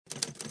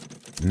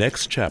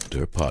Next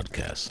Chapter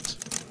Podcasts.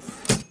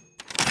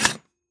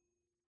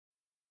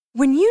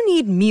 When you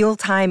need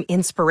mealtime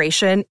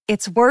inspiration,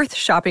 it's worth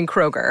shopping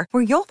Kroger,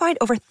 where you'll find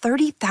over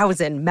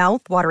 30,000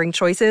 mouth-watering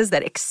choices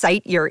that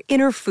excite your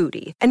inner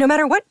foodie. And no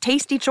matter what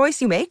tasty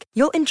choice you make,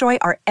 you'll enjoy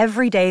our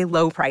everyday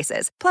low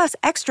prices, plus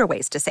extra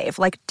ways to save,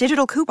 like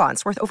digital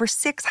coupons worth over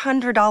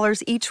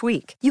 $600 each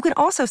week. You can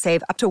also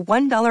save up to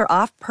 $1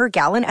 off per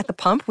gallon at the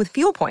pump with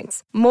fuel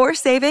points. More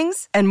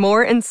savings and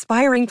more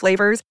inspiring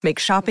flavors make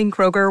shopping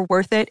Kroger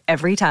worth it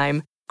every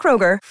time.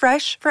 Kroger,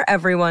 fresh for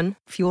everyone.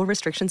 Fuel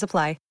restrictions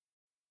apply.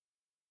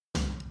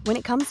 When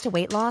it comes to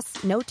weight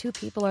loss, no two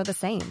people are the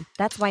same.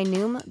 That's why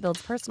Noom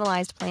builds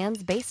personalized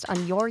plans based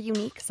on your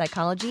unique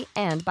psychology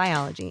and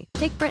biology.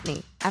 Take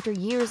Brittany. After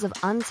years of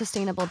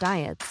unsustainable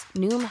diets,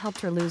 Noom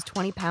helped her lose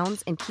 20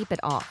 pounds and keep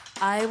it off.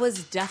 I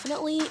was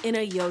definitely in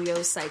a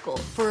yo-yo cycle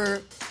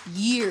for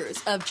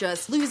years of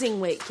just losing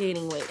weight,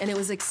 gaining weight, and it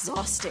was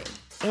exhausting.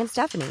 And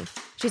Stephanie.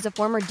 She's a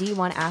former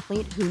D1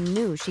 athlete who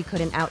knew she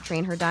couldn't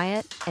outtrain her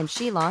diet, and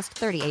she lost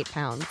 38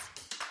 pounds.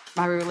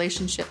 My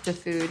relationship to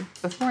food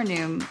before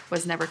Noom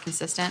was never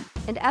consistent.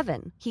 And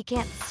Evan, he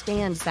can't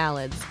stand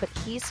salads, but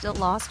he still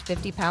lost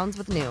 50 pounds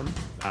with Noom.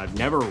 I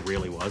never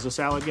really was a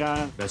salad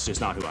guy. That's just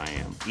not who I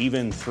am.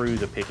 Even through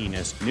the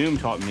pickiness, Noom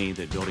taught me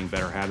that building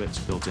better habits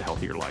builds a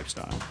healthier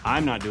lifestyle.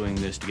 I'm not doing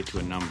this to get to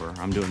a number.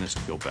 I'm doing this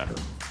to feel better.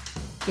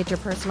 Get your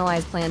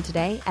personalized plan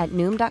today at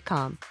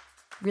Noom.com.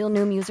 Real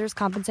Noom users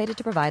compensated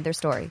to provide their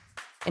story.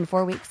 In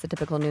 4 weeks, the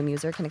typical Noom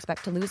user can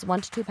expect to lose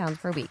 1 to 2 pounds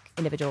per week.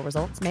 Individual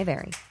results may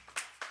vary.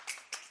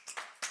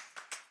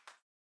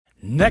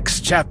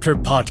 Next Chapter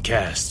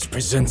Podcast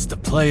presents the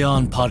Play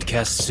On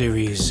podcast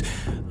series,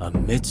 A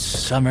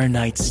Midsummer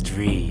Night's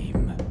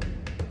Dream.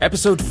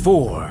 Episode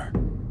 4,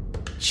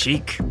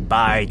 Cheek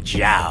by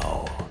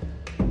Jowl.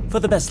 For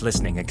the best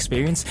listening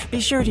experience, be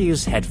sure to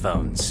use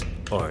headphones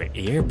or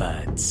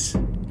earbuds.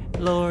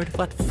 Lord,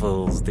 what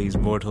fools these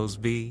mortals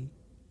be.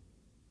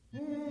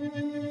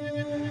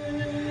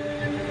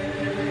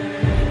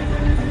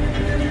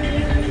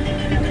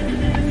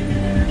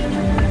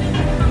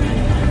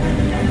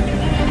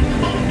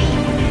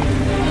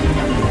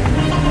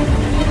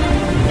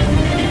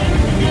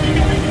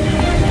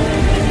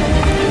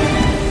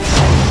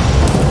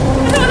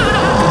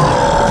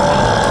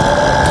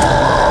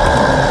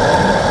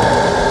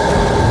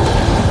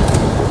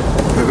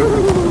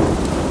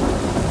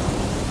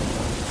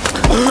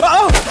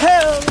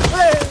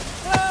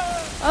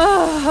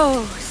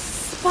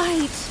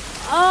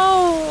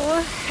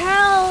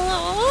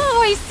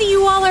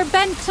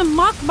 To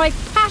mock my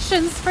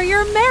passions for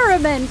your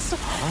merriment.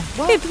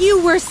 If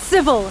you were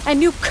civil and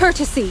knew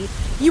courtesy,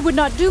 you would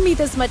not do me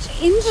this much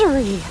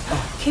injury.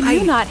 Can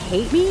you not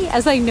hate me,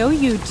 as I know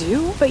you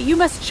do? But you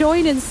must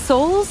join in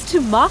souls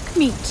to mock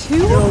me too?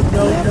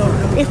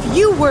 No. If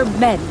you were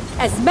men,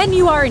 as men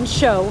you are in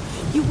show,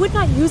 you would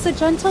not use a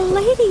gentle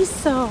lady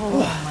so.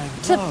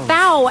 To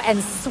bow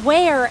and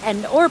swear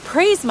and or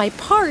praise my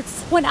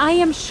parts when I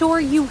am sure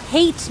you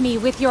hate me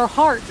with your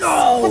heart.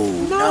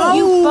 No.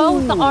 You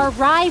both are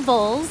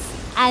rivals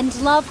and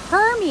love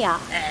Hermia.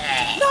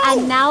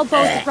 And now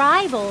both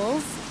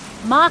rivals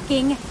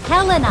mocking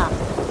Helena.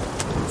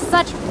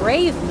 Such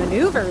brave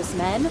maneuvers,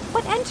 men.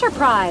 What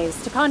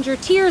enterprise to conjure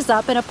tears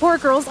up in a poor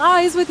girl's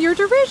eyes with your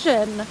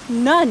derision.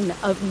 None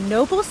of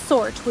noble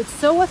sort would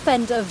so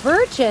offend a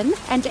virgin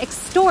and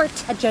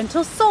extort a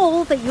gentle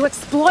soul that you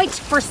exploit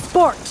for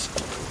sport.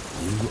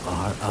 You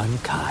are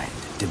unkind,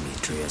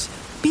 Demetrius.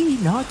 Be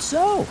not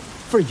so.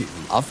 For you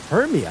love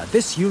Hermia,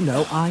 this you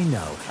know I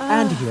know.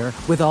 And here,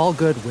 with all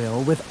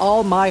goodwill, with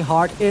all my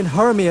heart, in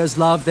Hermia's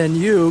love, then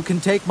you can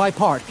take my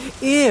part.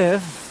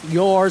 If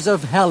yours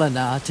of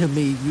Helena to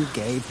me you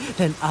gave,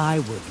 then I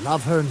would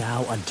love her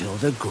now until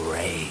the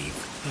grave.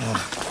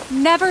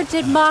 Never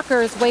did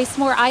mockers waste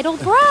more idle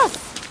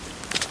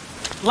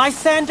breath.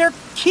 Lysander,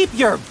 keep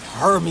your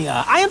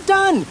Hermia. I am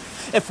done.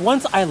 If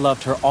once I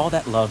loved her, all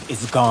that love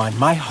is gone.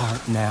 My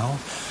heart now,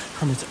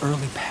 from its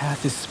early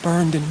path, is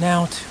spurned, and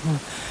now to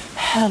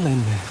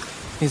Helen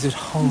is at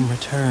home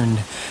returned,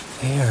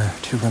 there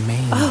to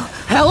remain.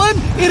 Helen,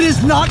 it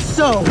is not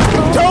so!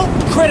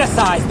 Don't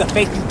criticize the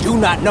faith you do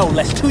not know,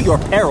 lest to your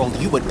peril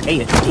you would pay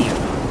it dear.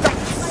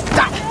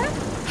 Stop!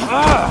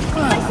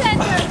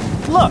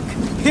 Lysander! Look,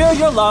 here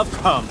your love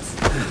comes.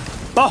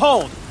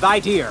 Behold, thy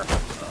dear.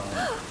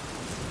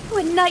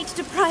 When night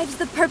deprives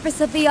the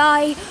purpose of the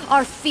eye,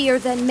 our fear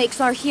then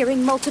makes our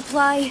hearing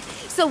multiply.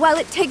 So while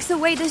it takes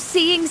away the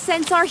seeing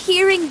sense, our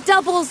hearing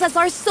doubles as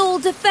our sole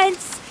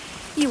defense.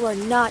 You are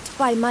not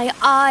by my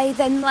eye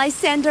then,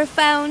 Lysander,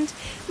 found.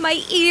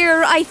 My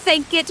ear, I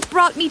thank it,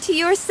 brought me to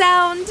your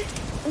sound.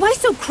 Why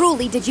so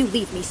cruelly did you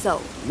leave me so?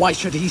 Why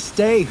should he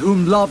stay,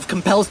 whom love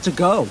compels to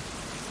go?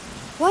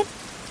 What?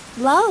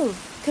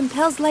 Love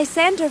compels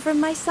Lysander from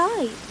my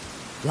side.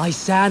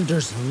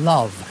 Lysander's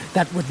love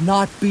that would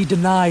not be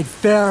denied,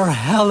 fair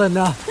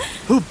Helena,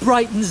 who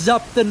brightens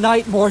up the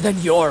night more than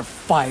your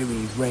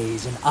fiery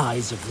rays and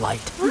eyes of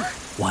light.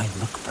 Why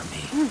look for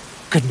me?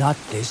 Could not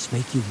this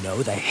make you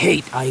know the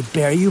hate I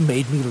bear you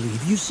made me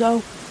leave you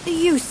so?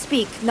 You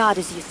speak not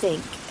as you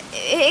think.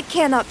 It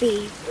cannot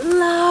be.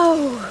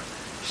 Lo,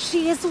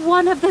 she is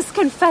one of this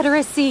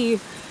confederacy.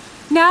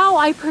 Now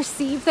I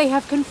perceive they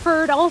have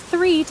conferred all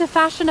three to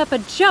fashion up a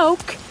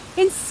joke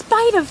in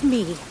spite of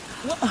me.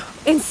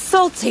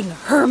 Insulting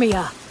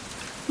Hermia.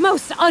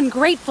 Most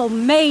ungrateful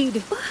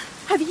maid.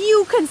 Have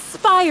you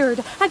conspired?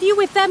 Have you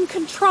with them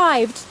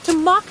contrived to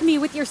mock me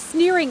with your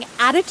sneering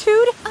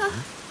attitude?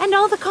 And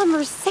all the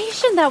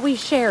conversation that we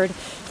shared,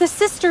 the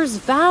sisters'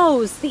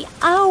 vows, the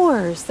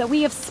hours that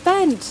we have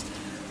spent.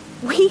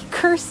 We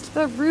cursed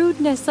the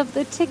rudeness of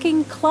the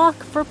ticking clock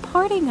for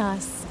parting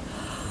us.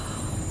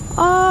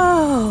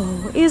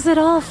 Oh, is it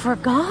all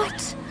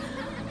forgot?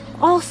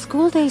 All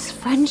school days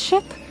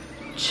friendship?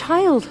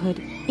 Childhood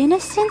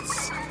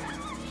innocence?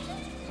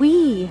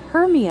 We,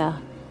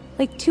 Hermia,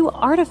 like two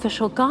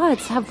artificial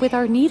gods, have with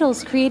our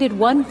needles created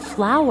one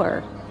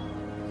flower,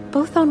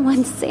 both on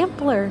one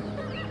sampler,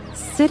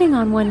 sitting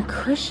on one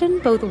cushion,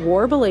 both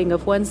warbling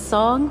of one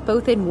song,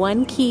 both in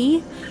one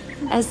key,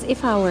 as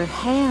if our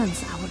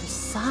hands, our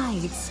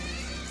sides,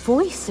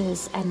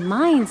 voices, and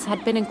minds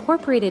had been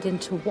incorporated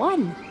into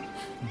one.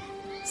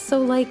 So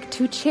like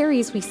two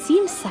cherries, we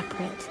seem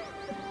separate,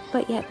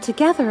 but yet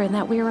together in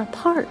that we are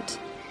apart.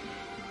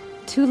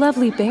 Two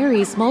lovely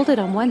berries molded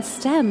on one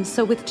stem,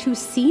 so with two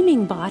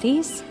seeming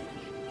bodies,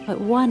 but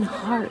one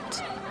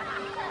heart.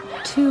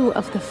 Two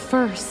of the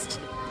first,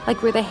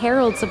 like we're the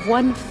heralds of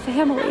one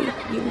family,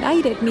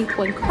 united neath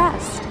one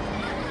crest.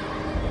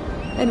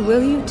 And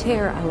will you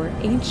tear our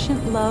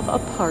ancient love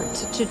apart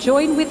to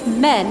join with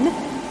men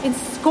in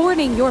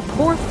scorning your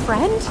poor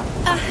friend?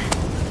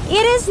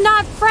 It is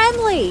not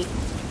friendly.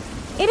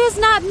 It is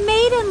not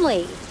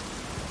maidenly.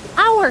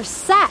 Our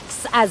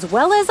sex, as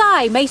well as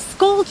I, may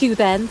scold you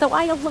then, though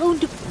I alone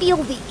do feel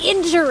the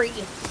injury.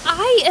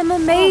 I am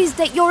amazed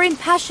at your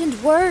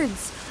impassioned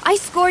words. I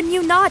scorn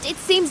you not. It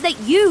seems that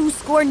you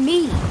scorn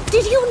me.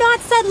 Did you not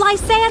said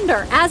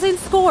Lysander, as in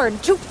scorn,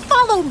 to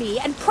follow me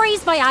and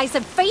praise my eyes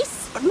and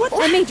face? What?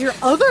 I made your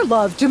other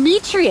love,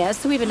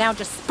 Demetrius, who even now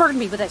just spurned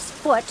me with his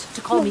foot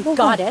to call me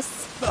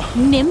goddess,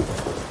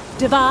 nymph,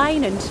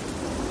 divine, and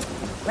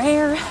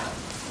rare,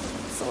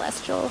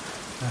 celestial,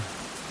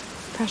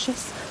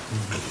 precious.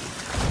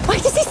 Why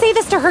does he say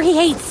this to her he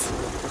hates?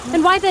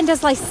 And why then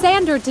does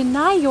Lysander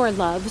deny your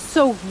love,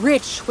 so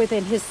rich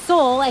within his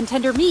soul, and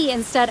tender me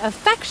instead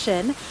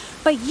affection,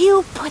 but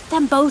you put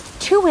them both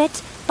to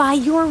it by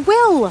your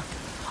will?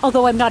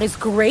 Although I'm not as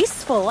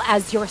graceful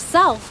as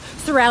yourself,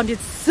 surrounded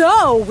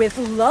so with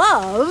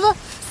love,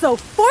 so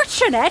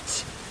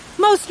fortunate,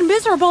 most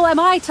miserable am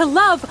I to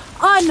love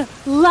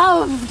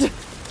unloved.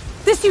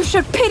 This you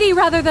should pity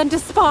rather than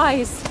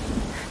despise.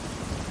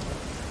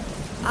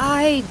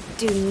 I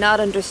do not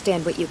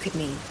understand what you could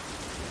mean.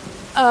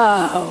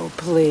 Oh,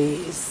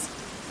 please.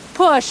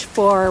 Push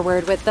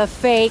forward with the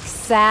fake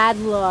sad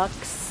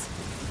looks.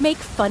 Make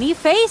funny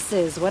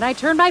faces when I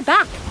turn my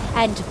back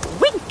and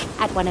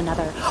wink at one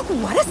another.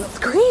 What a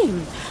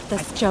scream!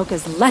 This joke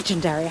is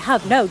legendary,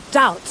 have no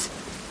doubt.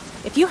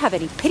 If you have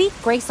any pity,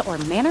 grace, or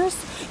manners,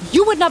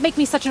 you would not make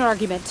me such an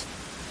argument.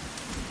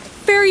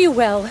 Fare you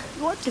well.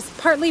 'Tis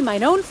partly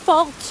mine own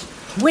fault,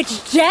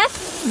 which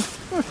death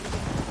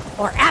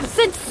or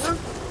absence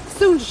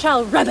soon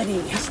shall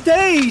remedy.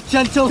 Stay,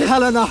 gentle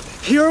Helena.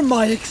 Hear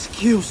my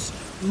excuse.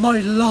 My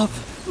love,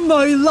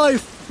 my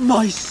life,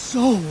 my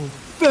soul.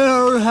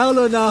 Fair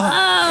Helena.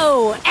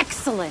 Oh,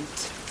 excellent.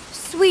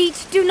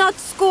 Sweet, do not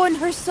scorn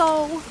her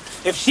soul.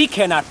 If she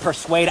cannot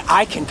persuade,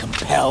 I can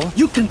compel.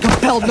 You can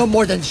compel no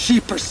more than she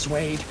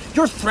persuade.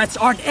 Your threats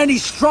aren't any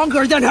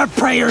stronger than her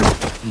prayers.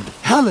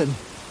 Helen,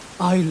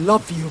 I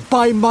love you.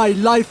 By my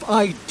life,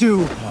 I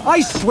do.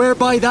 I swear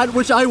by that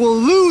which I will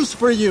lose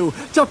for you,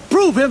 to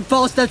prove him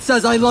false that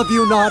says I love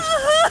you not.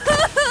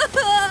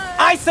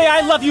 I say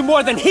I love you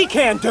more than he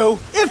can do.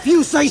 If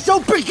you say so,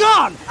 be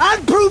gone,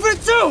 and prove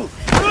it too.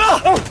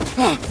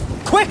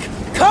 Quick,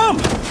 come.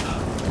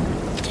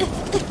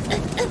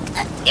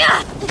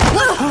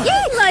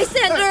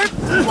 Lysander,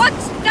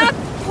 what's the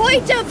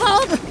point of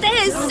all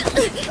this?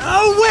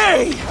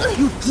 Away,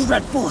 you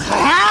dreadful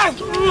hag!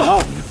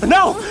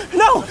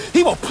 No,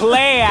 he will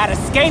play at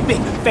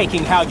escaping,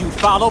 faking how you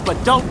follow,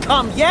 but don't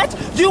come yet.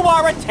 You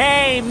are a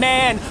tame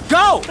man.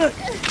 Go!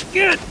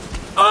 Get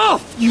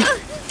off, you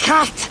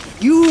cat!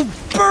 You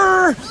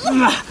burr!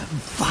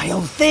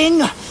 Vile thing!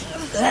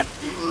 Let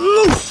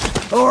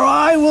loose, or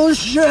I will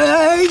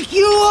shake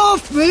you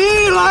off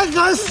me like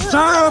a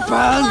serpent!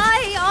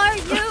 Why are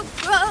you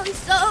grown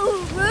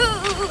so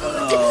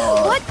rude?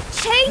 What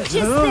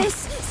changes this,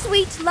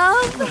 sweet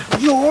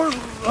love? Your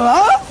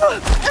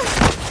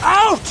love?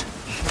 Out!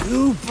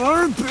 You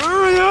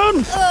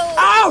barbarian!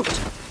 Out!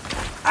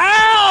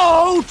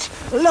 Out!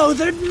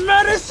 Loathed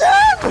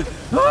medicine!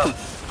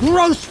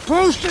 Gross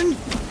potion!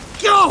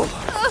 Go!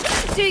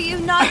 Do you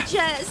not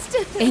jest?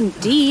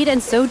 Indeed,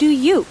 and so do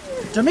you.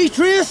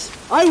 Demetrius,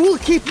 I will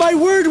keep my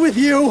word with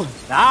you.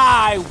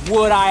 I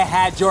would I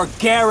had your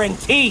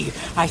guarantee.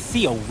 I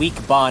see a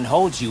weak bond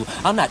holds you.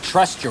 I'll not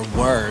trust your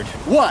word.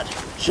 What?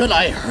 Should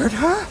I hurt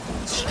her?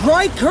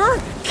 Strike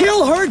her?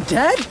 Kill her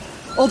dead?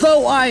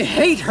 Although I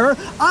hate her,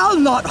 I'll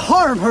not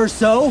harm her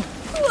so.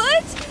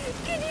 What?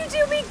 Can you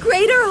do me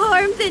greater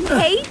harm than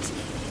hate?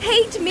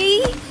 Hate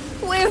me?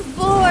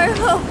 Wherefore?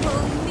 Oh,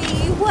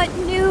 me, what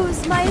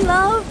news, my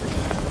love?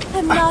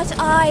 Am not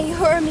I,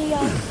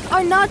 Hermia?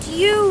 Are not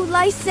you,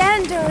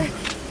 Lysander?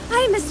 I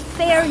am as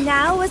fair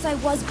now as I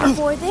was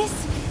before this.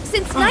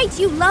 Since night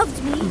you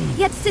loved me,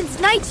 yet since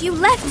night you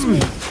left me.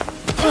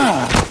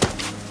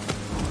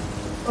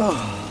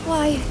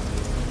 Why,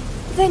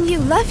 then you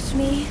left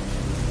me.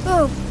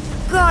 Oh,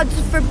 God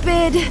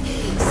forbid.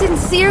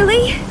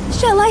 Sincerely,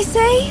 shall I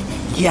say?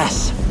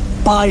 Yes,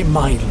 by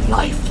my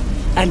life,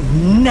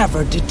 and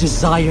never did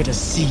desire to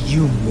see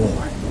you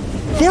more.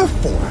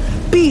 Therefore,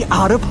 be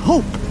out of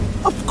hope,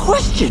 of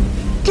question,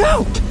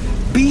 doubt.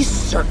 Be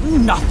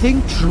certain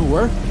nothing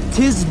truer.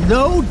 'Tis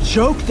no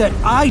joke that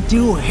I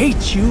do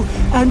hate you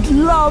and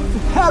love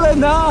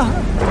Helena.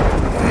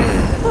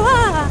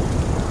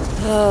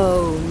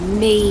 Oh,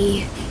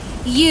 me.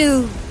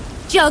 You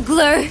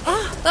juggler.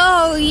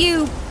 Oh,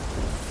 you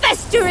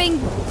festering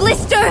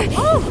blister.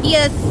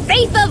 You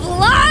thief of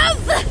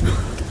love.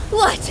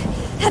 What?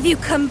 Have you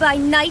come by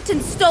night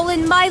and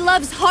stolen my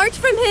love's heart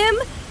from him?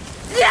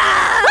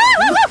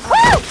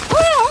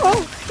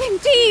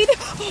 Indeed.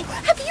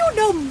 Have you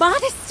no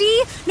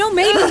modesty, no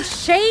maiden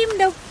shame,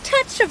 no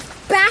touch of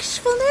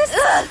bashfulness?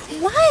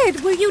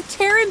 What? Will you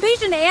tear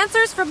impatient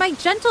answers from my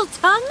gentle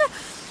tongue?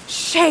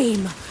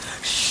 Shame!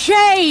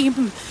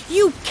 Shame!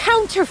 You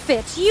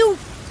counterfeit! You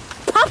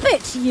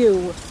puppet,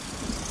 you!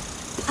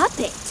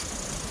 Puppet?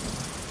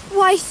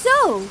 Why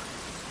so?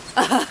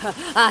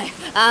 Aye,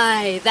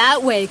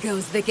 that way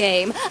goes the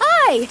game.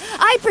 Aye,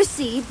 I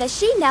perceive that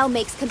she now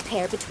makes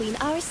compare between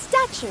our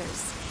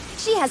statures.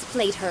 She has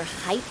played her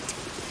height,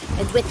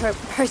 and with her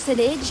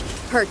personage,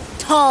 her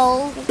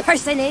tall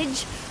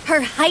personage,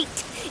 her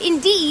height,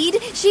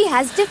 indeed, she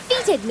has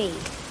defeated me.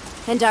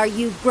 And are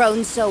you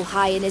grown so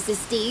high in his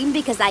esteem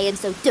because I am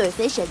so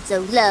dwarfish and so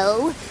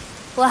low?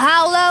 Well,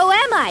 how low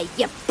am I,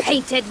 you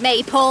painted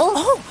maypole?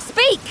 Oh,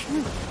 speak!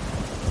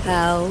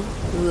 How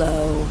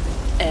low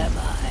am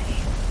I?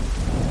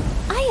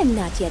 I am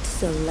not yet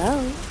so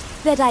low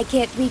that I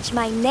can't reach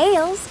my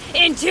nails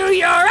into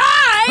your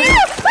eyes!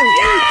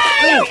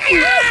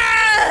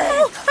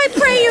 Oh, I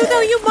pray you, though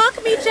you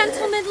mock me,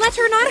 gentlemen, let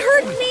her not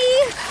hurt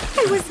me.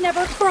 I was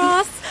never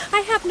cross.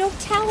 I have no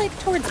talent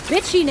towards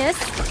bitchiness.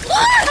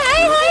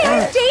 I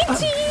am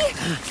dainty,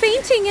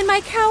 fainting in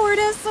my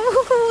cowardice.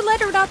 Oh,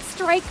 let her not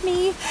strike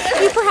me.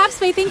 You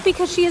perhaps may think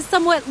because she is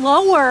somewhat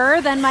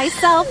lower than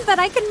myself that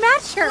I can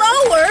match her.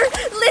 Lower?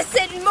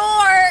 Listen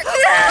more!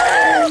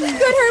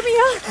 Good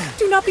Hermia,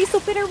 do not be so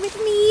bitter with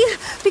me,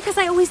 because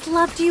I always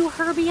loved you,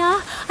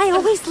 Hermia. I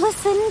always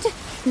listened.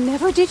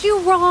 Never did you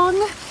wrong.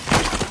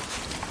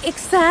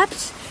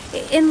 Except,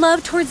 in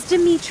love towards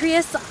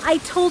Demetrius, I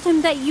told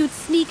him that you'd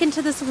sneak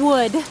into this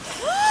wood.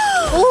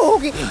 Oh,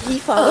 he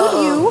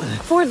followed you.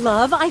 For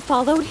love, I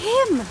followed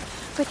him.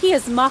 But he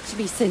has mocked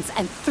me since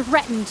and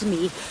threatened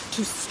me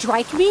to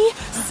strike me,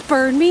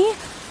 spurn me,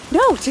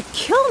 no, to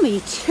kill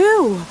me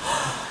too.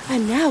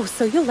 And now,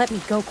 so you'll let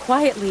me go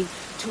quietly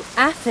to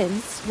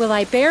Athens, will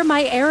I bear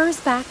my errors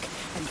back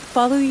and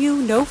follow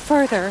you no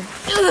further.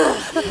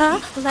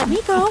 Let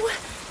me go.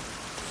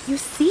 You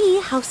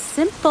see how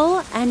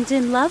simple and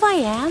in love I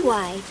am?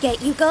 Why,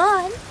 get you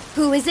gone.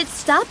 Who is it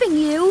stopping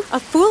you? A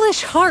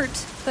foolish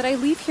heart that I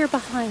leave here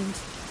behind.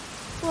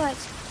 What?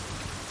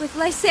 With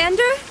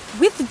Lysander?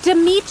 With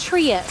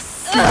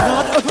Demetrius. Be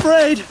not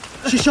afraid.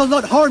 She shall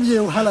not harm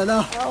you,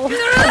 Helena.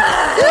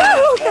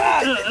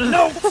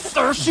 No,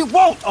 sir, she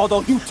won't,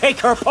 although you take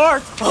her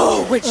part.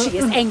 Oh, when she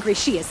is angry,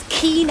 she is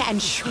keen and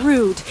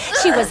shrewd.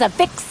 She was a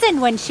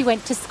vixen when she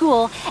went to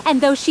school, and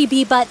though she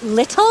be but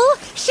little,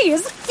 she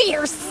is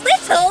fierce.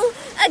 Little?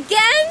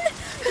 Again?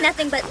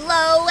 Nothing but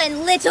low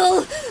and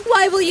little.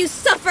 Why will you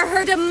suffer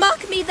her to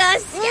mock me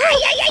thus?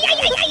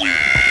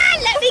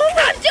 Let me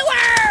come to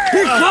her!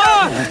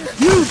 Begone,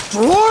 you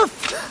dwarf!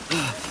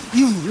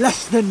 You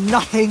less than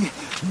nothing,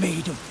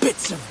 made of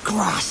bits of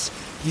grass.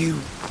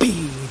 You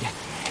bead.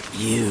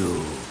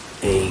 You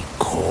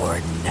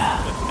acorn.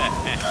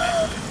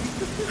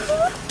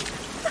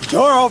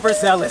 You're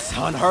overzealous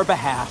on her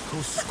behalf,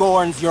 who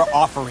scorns your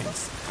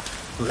offerings.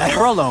 Let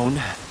her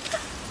alone.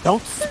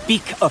 Don't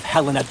speak of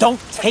Helena. Don't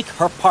take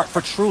her part,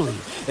 for truly,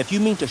 if you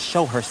mean to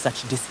show her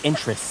such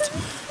disinterest,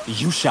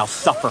 you shall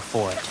suffer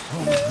for it.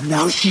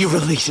 Now she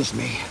releases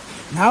me.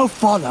 Now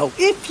follow,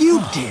 if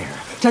you dare,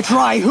 to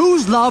try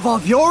whose love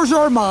of yours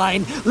or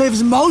mine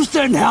lives most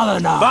in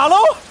Helena.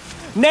 Follow?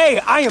 Nay,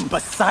 I am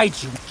beside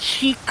you,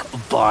 cheek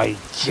by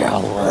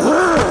jowl.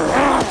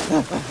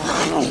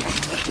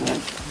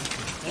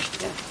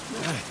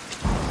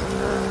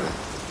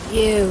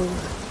 You,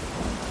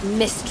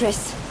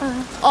 mistress,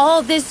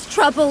 all this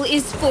trouble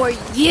is for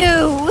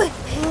you.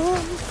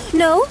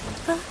 No,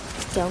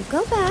 don't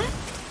go back.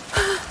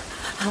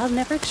 I'll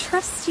never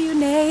trust you,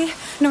 nay,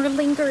 nor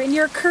linger in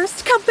your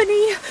cursed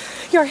company.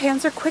 Your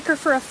hands are quicker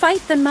for a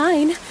fight than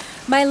mine.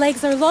 My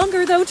legs are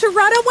longer, though, to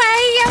run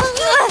away.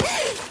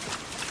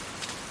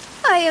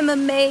 I am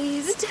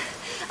amazed.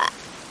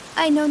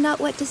 I know not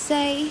what to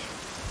say.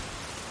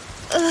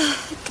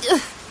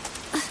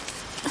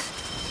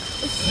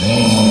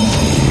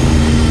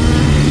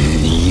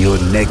 Your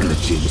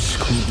negligence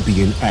could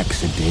be an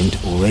accident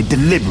or a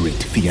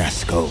deliberate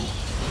fiasco.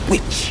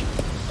 Which?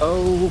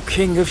 Oh,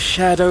 King of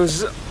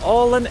Shadows,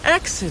 all an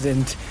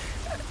accident.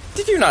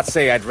 Did you not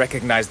say I'd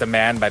recognize the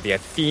man by the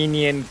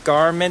Athenian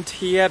garment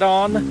he had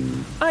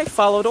on? I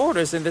followed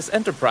orders in this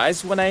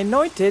enterprise when I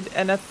anointed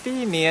an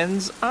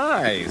Athenian's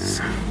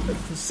eyes.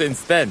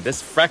 Since then,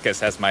 this fracas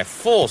has my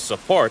full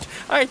support.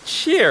 I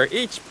cheer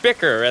each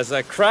bicker as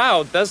a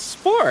crowd does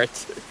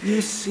sport.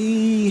 You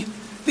see,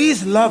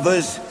 these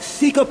lovers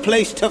seek a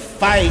place to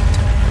fight.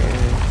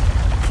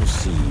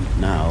 Proceed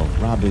now,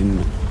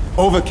 Robin.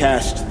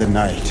 Overcast the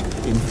night,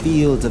 in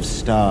fields of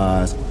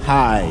stars,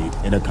 hide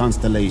in a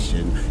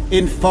constellation,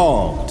 in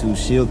fog to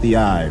shield the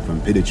eye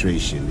from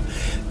penetration.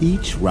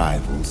 Each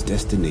rival's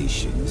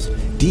destinations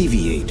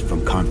deviate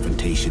from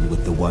confrontation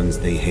with the ones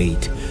they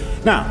hate.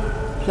 Now,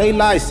 play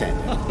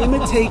Lysander,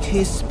 imitate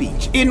his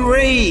speech,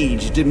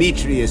 enrage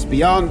Demetrius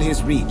beyond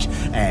his reach,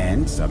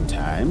 and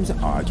sometimes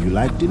argue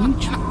like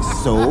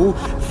Demetrius. So,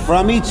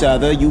 from each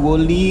other you will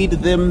lead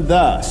them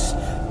thus,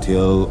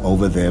 till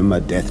over them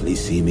a deathly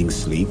seeming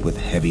sleep with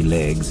heavy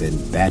legs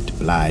and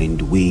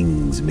bat-blind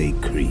wings may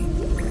creep.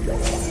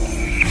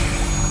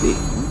 Then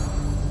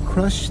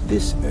crush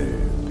this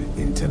herb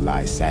into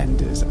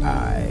Lysander's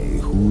eye,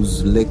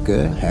 whose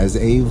liquor has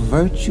a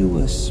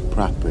virtuous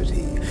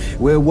property.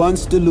 Where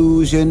once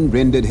delusion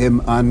rendered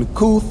him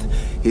uncouth,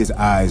 his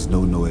eyes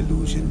know no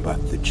illusion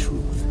but the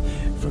truth.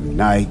 From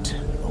night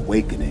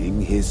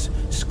awakening, his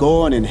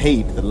scorn and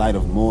hate the light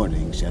of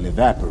morning shall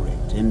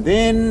evaporate, and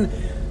then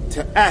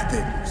to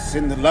Athens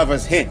send the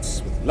lovers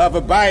hence, with love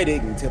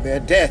abiding till their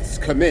deaths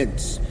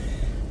commence.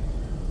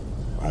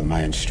 While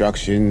my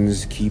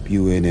instructions keep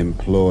you in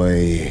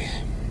employ,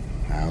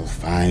 I'll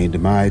find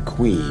my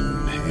queen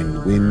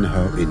and win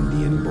her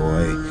Indian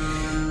boy,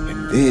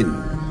 and then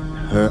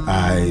her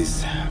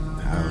eyes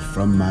I'll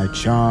from my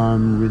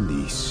charm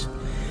release,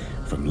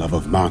 from love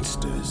of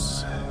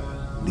monsters,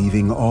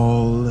 leaving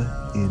all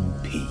in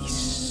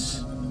peace.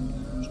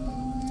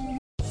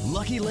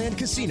 Lucky Land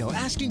Casino,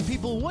 asking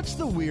people, what's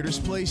the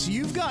weirdest place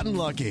you've gotten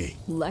lucky?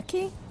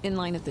 Lucky? In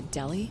line at the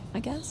deli, I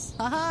guess?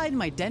 Aha, in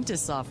my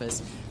dentist's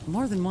office.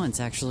 More than once,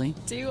 actually.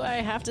 Do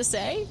I have to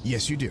say?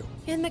 Yes, you do.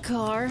 In the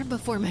car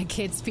before my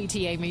kids'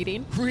 PTA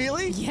meeting.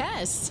 Really?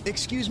 Yes.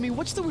 Excuse me,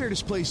 what's the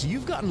weirdest place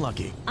you've gotten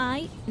lucky?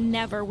 I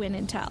never win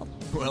and tell.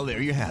 Well,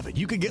 there you have it.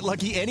 You can get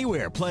lucky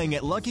anywhere, playing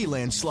at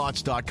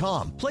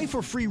LuckyLandSlots.com. Play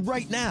for free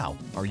right now.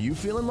 Are you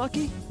feeling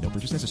lucky? No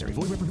purchase necessary.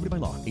 Void where prohibited by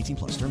law. 18+.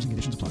 Terms and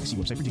conditions apply. See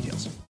website for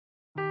details.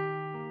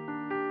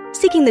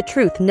 Seeking the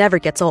truth never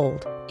gets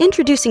old.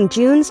 Introducing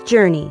June's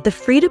Journey, the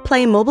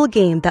free-to-play mobile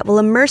game that will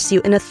immerse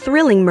you in a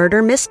thrilling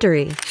murder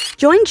mystery.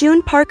 Join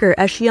June Parker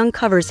as she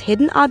uncovers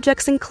hidden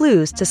objects and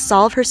clues to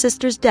solve her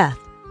sister's death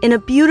in a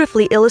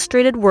beautifully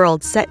illustrated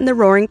world set in the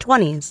Roaring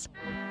 '20s.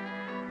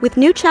 With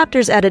new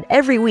chapters added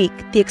every week,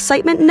 the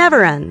excitement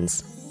never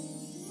ends.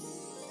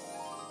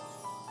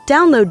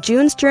 Download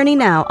June's Journey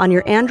now on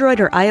your Android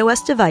or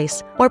iOS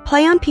device, or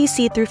play on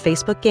PC through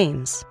Facebook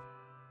Games.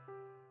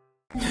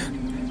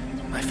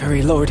 My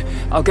fairy lord,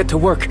 I'll get to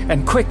work,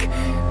 and quick!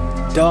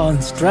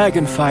 Dawn's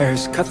dragon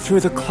fires cut through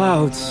the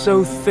clouds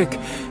so thick,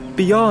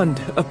 beyond,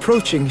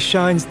 approaching,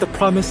 shines the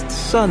promised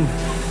sun.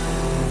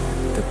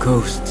 The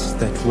ghosts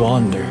that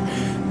wander,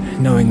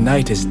 knowing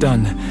night is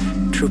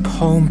done, troop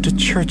home to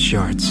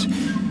churchyards.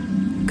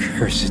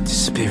 Cursed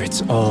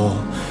spirits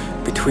all,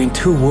 between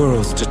two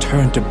worlds to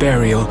turn to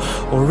burial,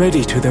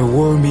 already to their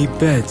wormy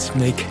beds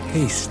make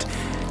haste.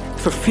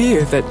 For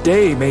fear that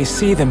day may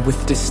see them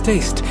with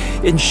distaste,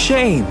 in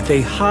shame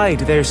they hide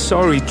their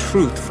sorry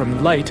truth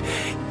from light,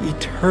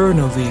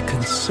 eternally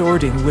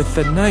consorting with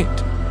the night.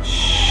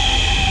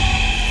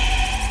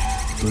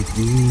 But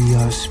we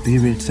are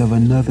spirits of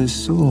another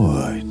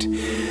sort.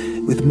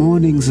 With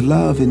morning's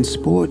love and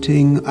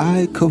sporting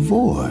I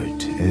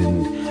cavort,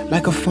 and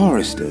like a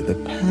forester the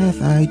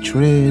path I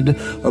tread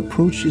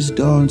approaches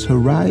dawn's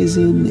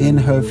horizon in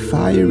her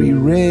fiery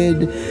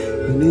red.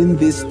 And in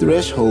this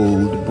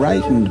threshold,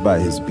 brightened by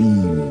his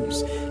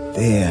beams,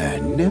 there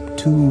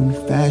Neptune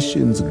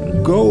fashions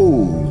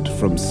gold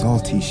from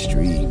salty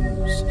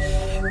streams.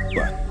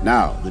 But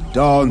now the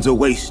dawns are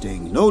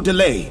wasting, no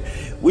delay.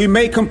 We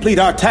may complete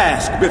our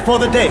task before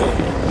the day.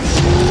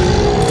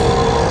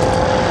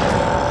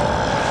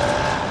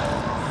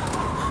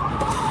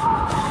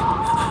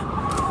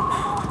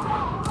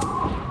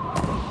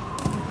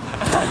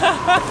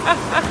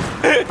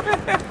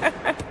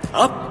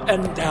 Up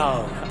and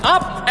down,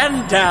 up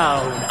and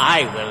down,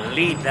 I will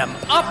lead them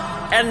up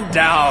and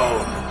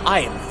down.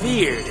 I am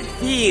feared in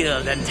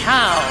field and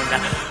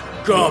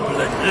town.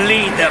 Goblin,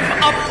 lead them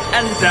up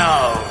and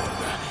down.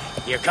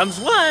 Here comes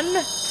one.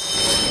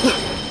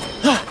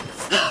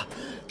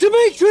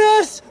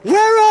 Demetrius,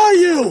 where are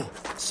you?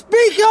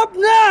 Speak up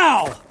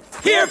now!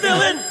 Here,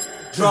 villain!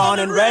 drawn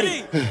and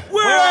ready.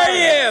 Where are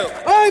you?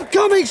 I'm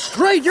coming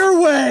straight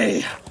your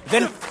way.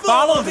 Then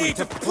follow me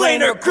to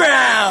plainer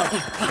ground.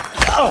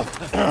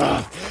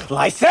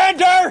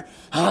 Lysander,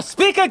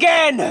 speak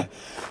again.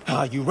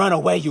 You run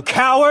away, you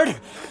coward.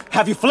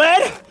 Have you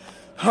fled?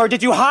 Or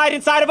did you hide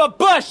inside of a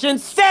bush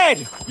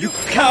instead? You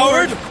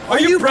coward! Are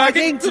you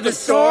bragging to the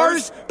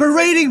stars?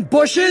 Berating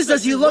bushes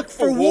as you look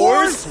for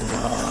wars?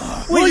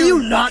 Will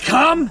you not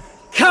come?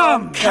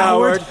 Come,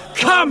 coward!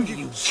 Come,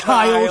 you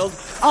child!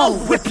 I'll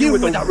whip you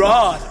with a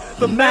rod!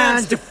 The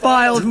man's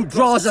defiled who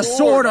draws a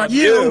sword on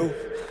you!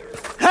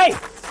 Hey!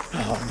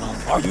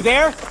 Are you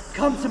there?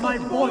 Come to my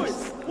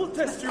voice! We'll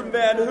test your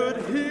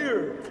manhood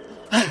here.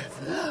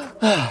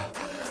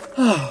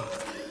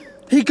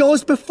 He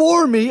goes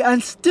before me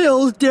and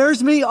still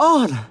dares me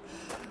on.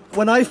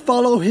 When I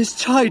follow his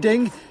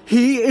chiding,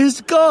 he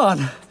is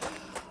gone.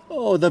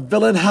 Oh, the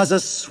villain has a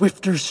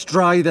swifter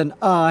stride than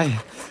I.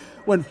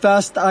 When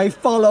fast I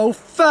follow,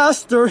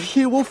 faster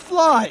he will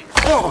fly.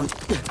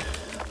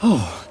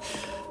 Oh,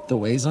 the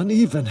way's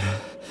uneven.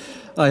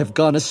 I have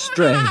gone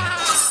astray.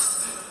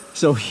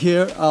 So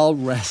here I'll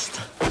rest.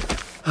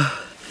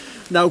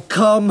 Now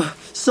come,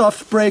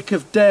 soft break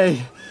of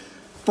day.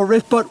 For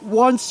if but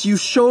once you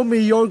show me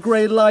your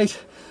grey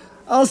light,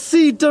 I'll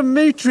see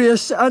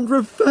Demetrius and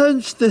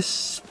revenge this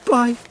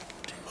spite.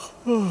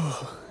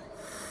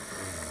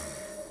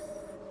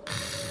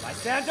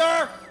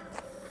 Lysander!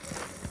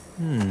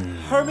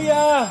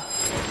 Hermia!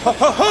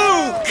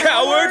 Ho,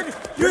 coward!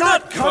 You're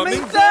not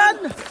coming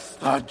then?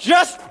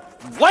 Just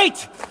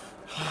wait!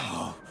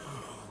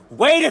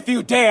 Wait if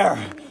you dare!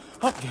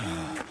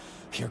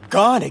 You're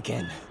gone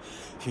again.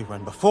 You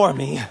run before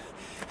me,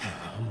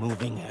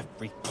 moving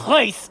every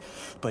place,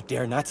 but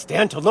dare not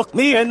stand to look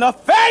me in the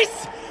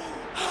face!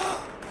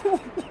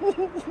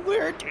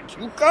 Where did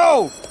you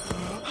go?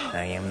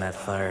 I am not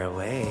far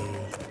away.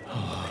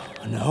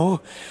 No?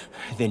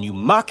 Then you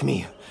mock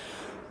me.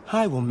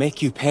 I will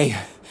make you pay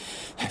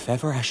if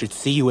ever I should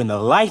see you in the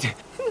light.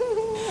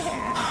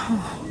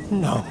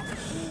 No.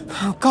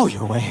 Go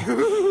your way.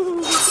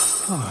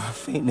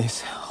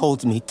 Faintness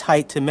holds me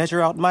tight to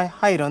measure out my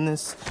height on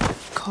this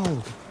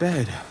cold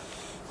bed.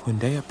 When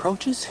day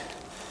approaches,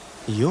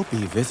 you'll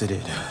be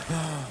visited.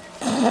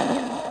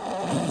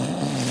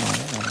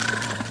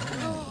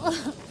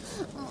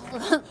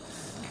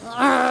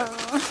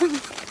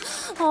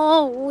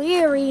 Oh,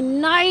 weary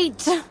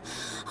night.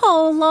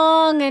 Oh,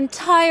 long and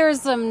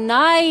tiresome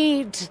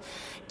night.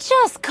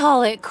 Just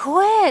call it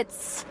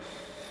quits.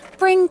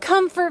 Bring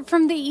comfort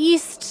from the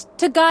east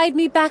to guide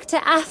me back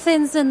to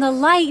Athens in the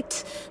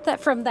light, that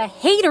from the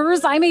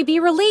haters I may be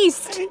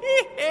released.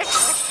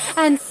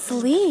 And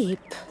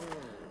sleep,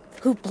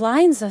 who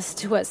blinds us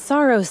to what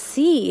sorrows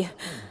see,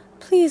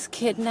 please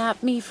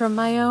kidnap me from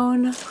my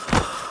own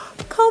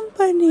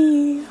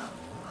company.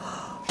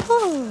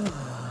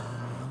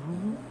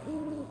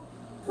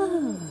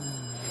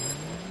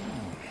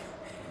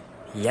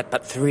 Yet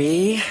but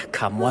 3,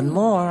 come one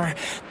more.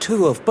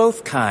 2 of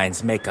both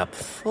kinds make up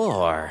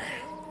 4.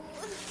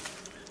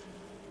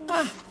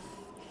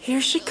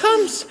 Here she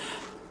comes,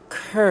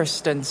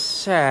 cursed and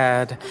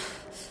sad.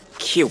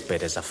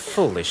 Cupid is a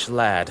foolish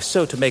lad,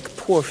 so to make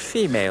poor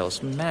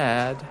females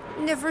mad.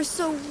 Never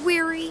so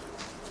weary,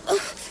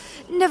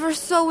 never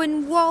so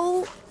in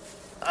woe.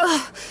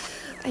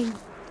 I'm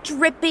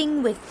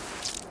dripping with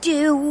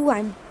dew,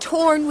 I'm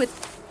torn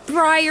with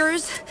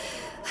briars.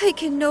 I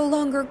can no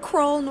longer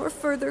crawl nor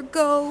further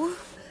go.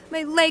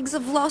 My legs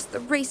have lost the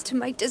race to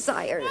my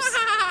desires.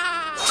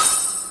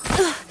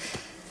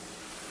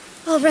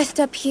 I'll rest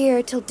up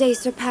here till day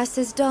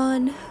surpasses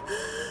dawn.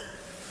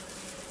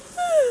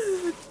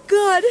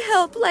 God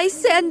help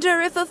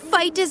Lysander if a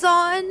fight is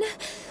on.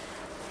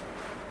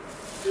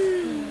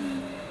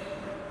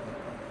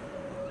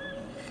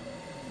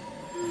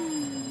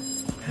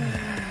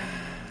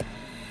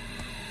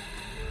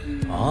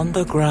 On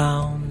the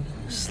ground,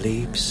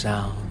 sleep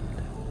sound.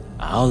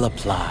 I'll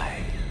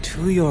apply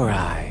to your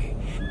eye,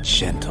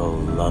 gentle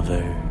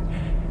lover,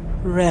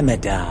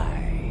 remedy.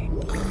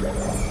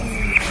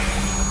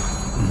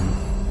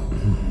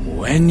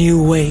 When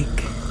you wake,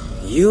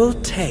 you'll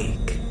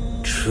take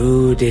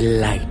true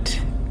delight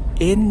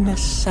in the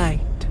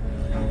sight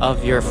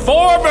of your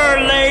former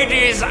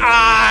lady's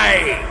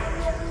eye.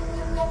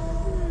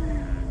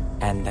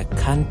 And the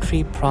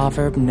country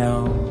proverb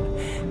know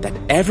that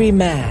every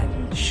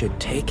man should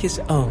take his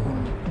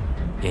own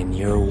in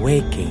your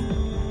waking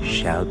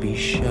shall be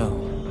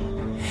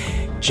shown.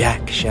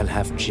 Jack shall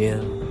have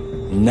Jill,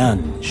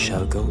 none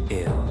shall go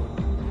ill.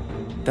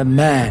 The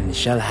man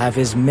shall have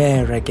his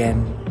mare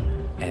again,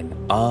 and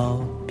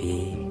all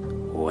be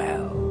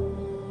well.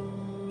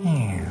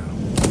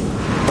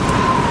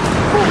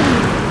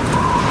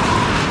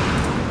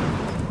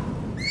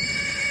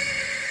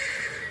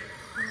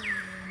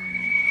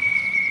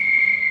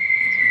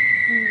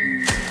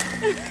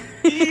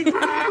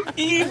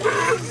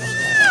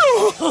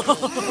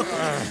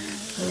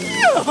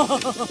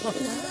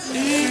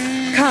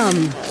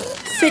 Come,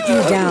 Sit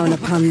you down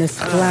upon this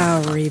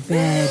flowery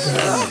bed.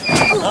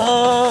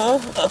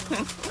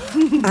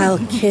 I'll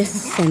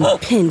kiss and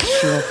pinch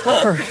your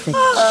perfect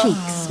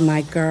cheeks,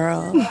 my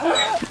girl.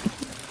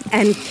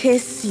 And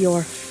kiss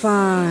your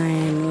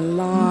fine,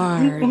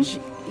 large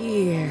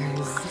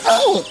ears,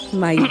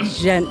 my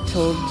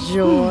gentle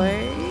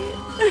joy.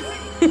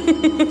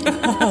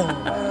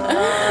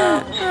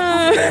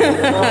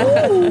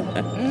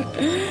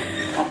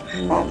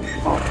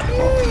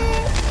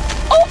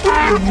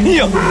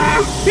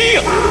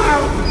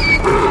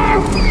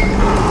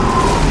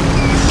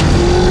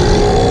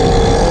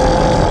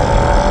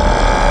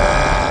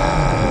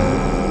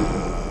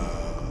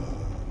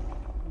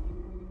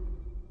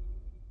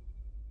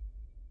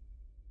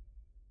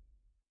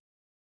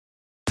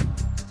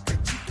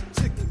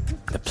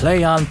 The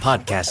Play On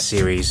podcast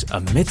series, A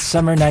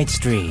Midsummer Night's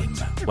Dream,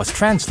 was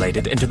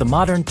translated into the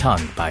modern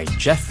tongue by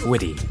Jeff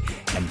Whitty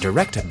and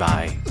directed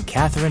by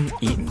Catherine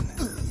Eaton.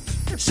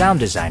 Sound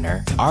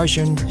designer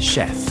Arjun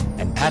Sheth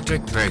and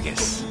Patrick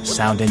Burgess.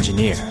 Sound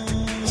engineer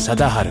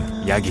Sadaharu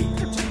Yagi.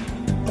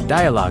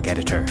 Dialogue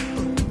editor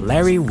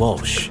Larry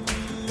Walsh.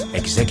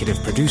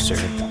 Executive producer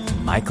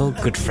Michael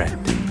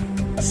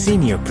Goodfriend.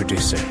 Senior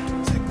producer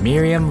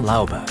Miriam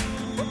Lauba.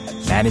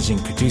 Managing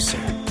producer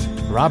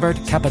Robert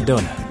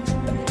Capadona.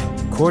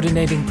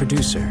 Coordinating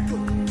producer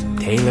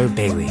Taylor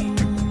Bailey.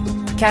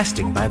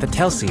 Casting by the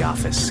Telsey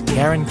office,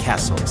 Karen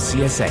Castle,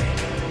 CSA,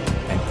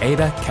 and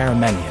Ada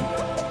Karamanian.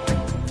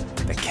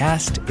 The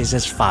cast is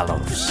as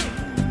follows: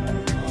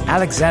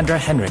 Alexandra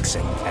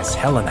Henriksen as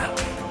Helena,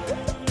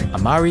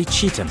 Amari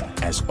Cheatham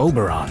as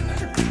Oberon,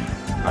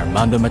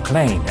 Armando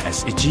McLean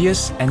as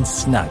Aegeus and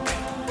Snug,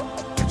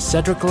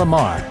 Cedric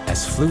Lamar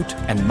as Flute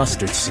and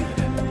Mustard Seed,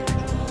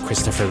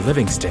 Christopher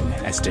Livingston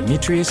as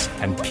Demetrius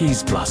and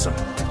Peas Blossom,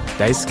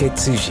 Daisuke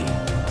Tsuji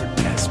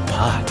as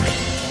Pak,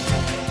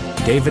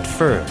 David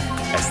Furr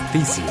as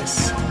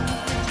Theseus,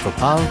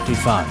 Gopal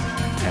Divan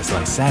as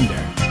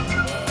Lysander,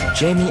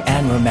 Jamie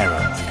Ann Romero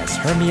as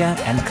Hermia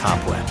and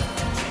Cobweb,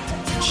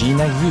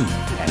 Gina Yee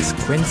as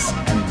Quince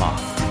and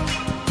Moth,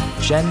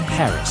 Jen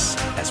Harris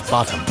as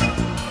Bottom,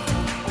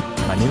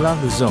 Manila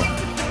Luzon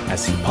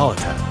as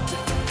Hippolyta,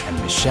 and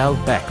Michelle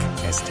Beck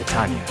as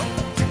Titania.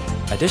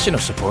 Additional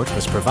support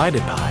was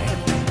provided by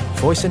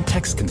voice and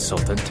text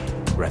consultant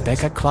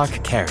Rebecca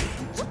Clark-Carey,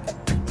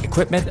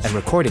 equipment and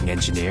recording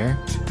engineer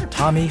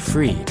Tommy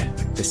Freed.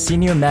 The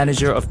senior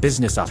manager of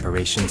business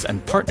operations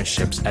and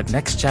partnerships at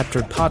Next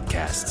Chapter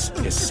Podcasts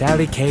is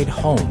Sally Cade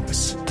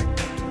Holmes.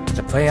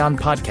 The Play On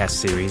podcast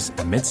series,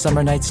 A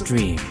Midsummer Night's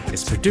Dream,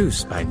 is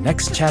produced by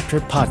Next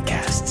Chapter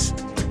Podcasts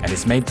and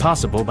is made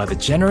possible by the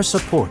generous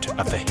support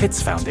of the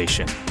Hits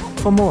Foundation.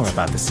 For more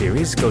about the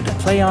series, go to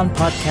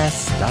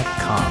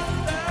playonpodcasts.com,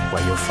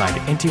 where you'll find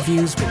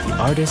interviews with the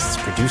artists,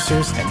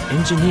 producers, and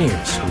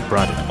engineers who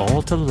brought it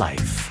all to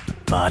life.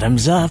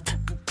 Bottoms up.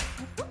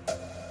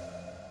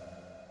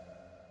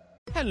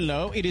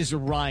 Hello, it is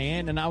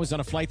Ryan, and I was on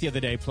a flight the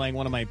other day playing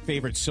one of my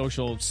favorite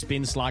social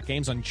spin slot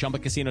games on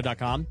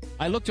ChumbaCasino.com.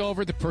 I looked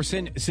over at the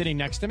person sitting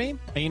next to me,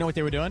 and you know what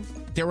they were doing?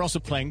 They were also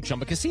playing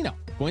Chumba Casino.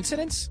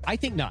 Coincidence? I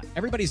think not.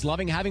 Everybody's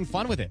loving having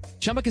fun with it.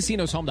 Chumba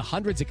Casino is home to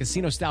hundreds of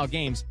casino-style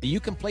games that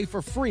you can play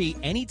for free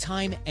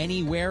anytime,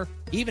 anywhere,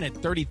 even at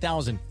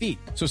 30,000 feet.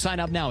 So sign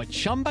up now at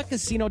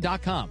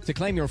ChumbaCasino.com to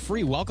claim your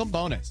free welcome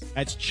bonus.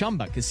 That's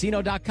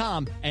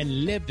ChumbaCasino.com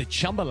and live the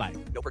Chumba life.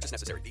 No purchase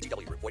necessary.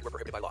 VGW. Void where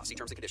prohibited by law. See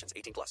terms and conditions.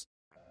 18+.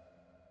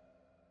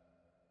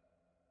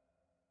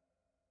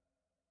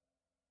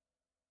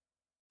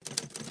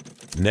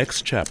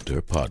 Next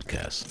Chapter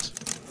Podcasts.